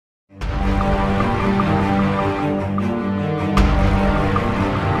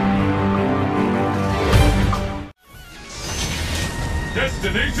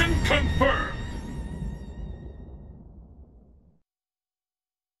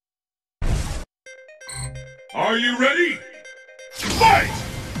Are you ready? Fight!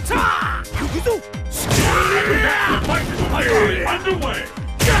 The fight is officially underway!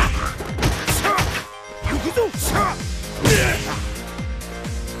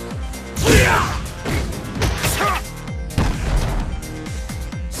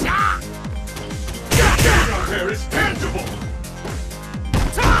 Out there is tangible!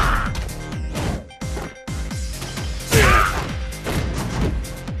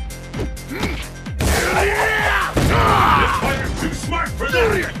 This fighter's too smart for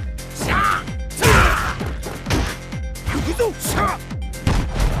that!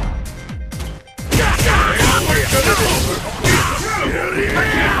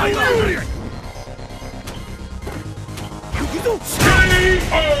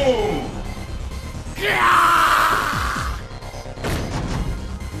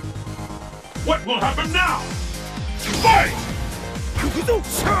 What will happen now? Fight!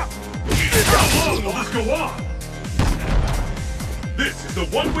 How long will this go on? This is the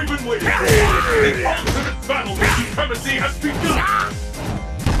one we've been waiting for! The ultimate battle with supremacy has begun!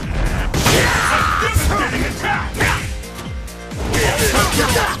 A devastating attack!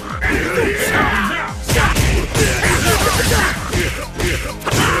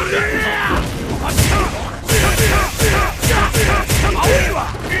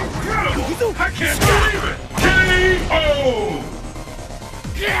 Incredible! I can't believe it! K.O.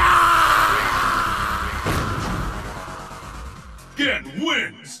 Gen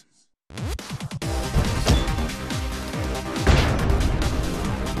wins!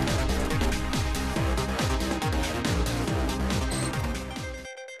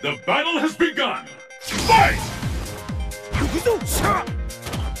 The battle has begun! Fight!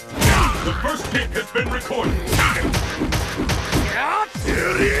 The first hit has been recorded.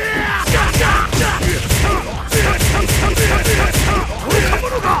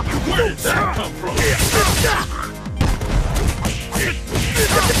 Where did that come from? Where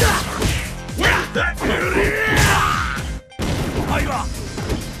did that come from?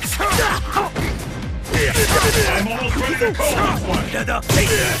 I'm almost ready to call this one.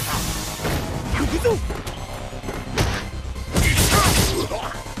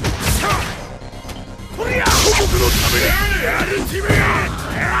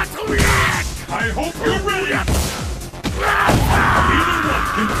 I hope you're ready! Either one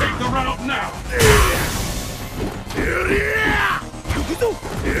can take the round now!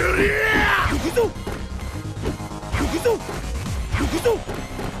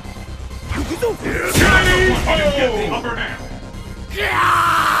 Get the upper hand!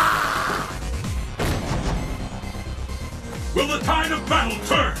 Will the tide of battle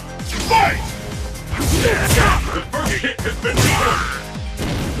turn? Fight! The first hit has been recorded!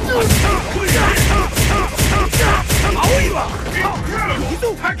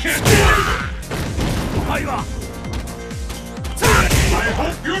 Incredible! I can't believe it! I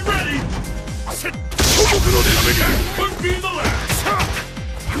hope you're ready! This could be the last!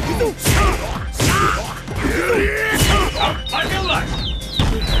 Out like a light!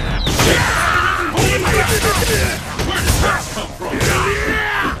 Where did that come from?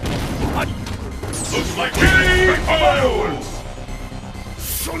 Looks like K.O.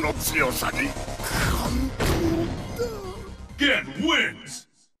 Gen wins!